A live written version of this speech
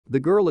The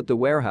girl at the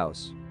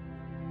warehouse.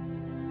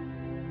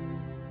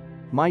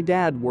 My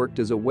dad worked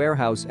as a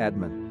warehouse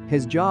admin.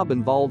 His job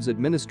involves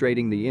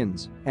administrating the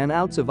ins and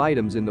outs of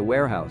items in the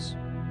warehouse.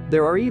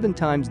 There are even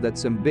times that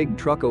some big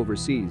truck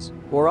overseas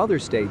or other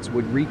states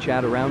would reach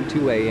at around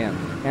 2 a.m.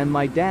 and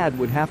my dad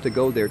would have to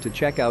go there to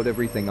check out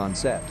everything on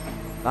set.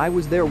 I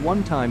was there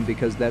one time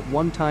because that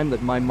one time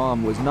that my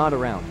mom was not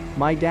around,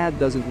 my dad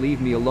doesn't leave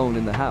me alone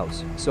in the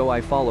house, so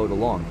I followed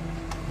along.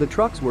 The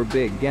trucks were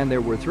big and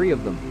there were 3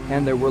 of them,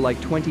 and there were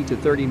like 20 to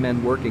 30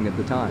 men working at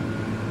the time.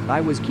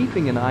 I was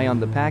keeping an eye on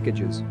the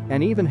packages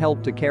and even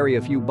helped to carry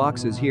a few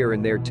boxes here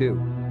and there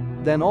too.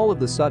 Then all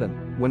of a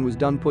sudden, when was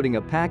done putting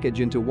a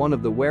package into one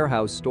of the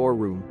warehouse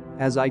storeroom,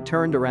 as I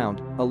turned around,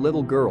 a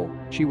little girl,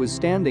 she was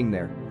standing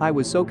there. I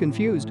was so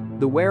confused.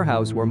 The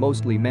warehouse were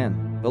mostly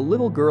men. A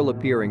little girl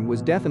appearing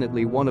was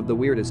definitely one of the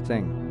weirdest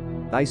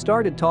thing. I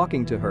started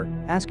talking to her,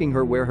 asking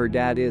her where her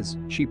dad is.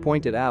 She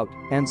pointed out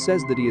and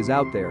says that he is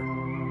out there.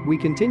 We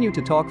continued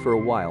to talk for a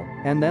while,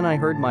 and then I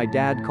heard my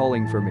dad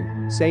calling for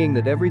me, saying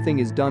that everything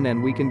is done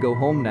and we can go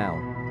home now.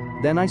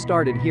 Then I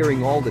started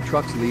hearing all the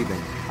trucks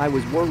leaving. I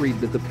was worried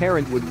that the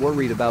parent would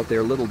worried about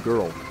their little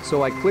girl,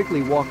 so I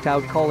quickly walked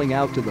out calling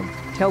out to them,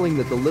 telling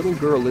that the little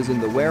girl is in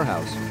the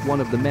warehouse.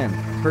 One of the men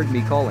heard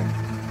me calling.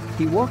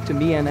 He walked to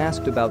me and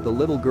asked about the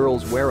little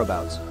girl's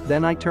whereabouts.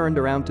 Then I turned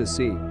around to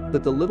see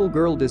that the little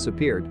girl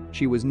disappeared.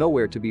 She was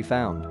nowhere to be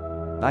found.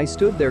 I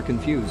stood there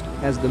confused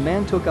as the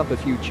man took up a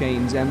few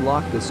chains and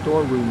locked the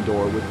storeroom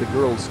door with the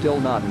girl still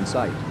not in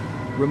sight.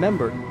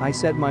 Remember, I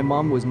said my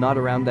mom was not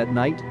around that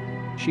night?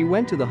 She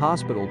went to the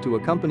hospital to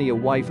accompany a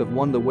wife of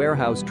one the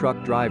warehouse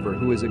truck driver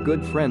who is a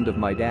good friend of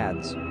my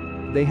dad's.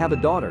 They have a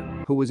daughter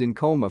who was in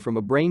coma from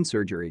a brain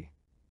surgery.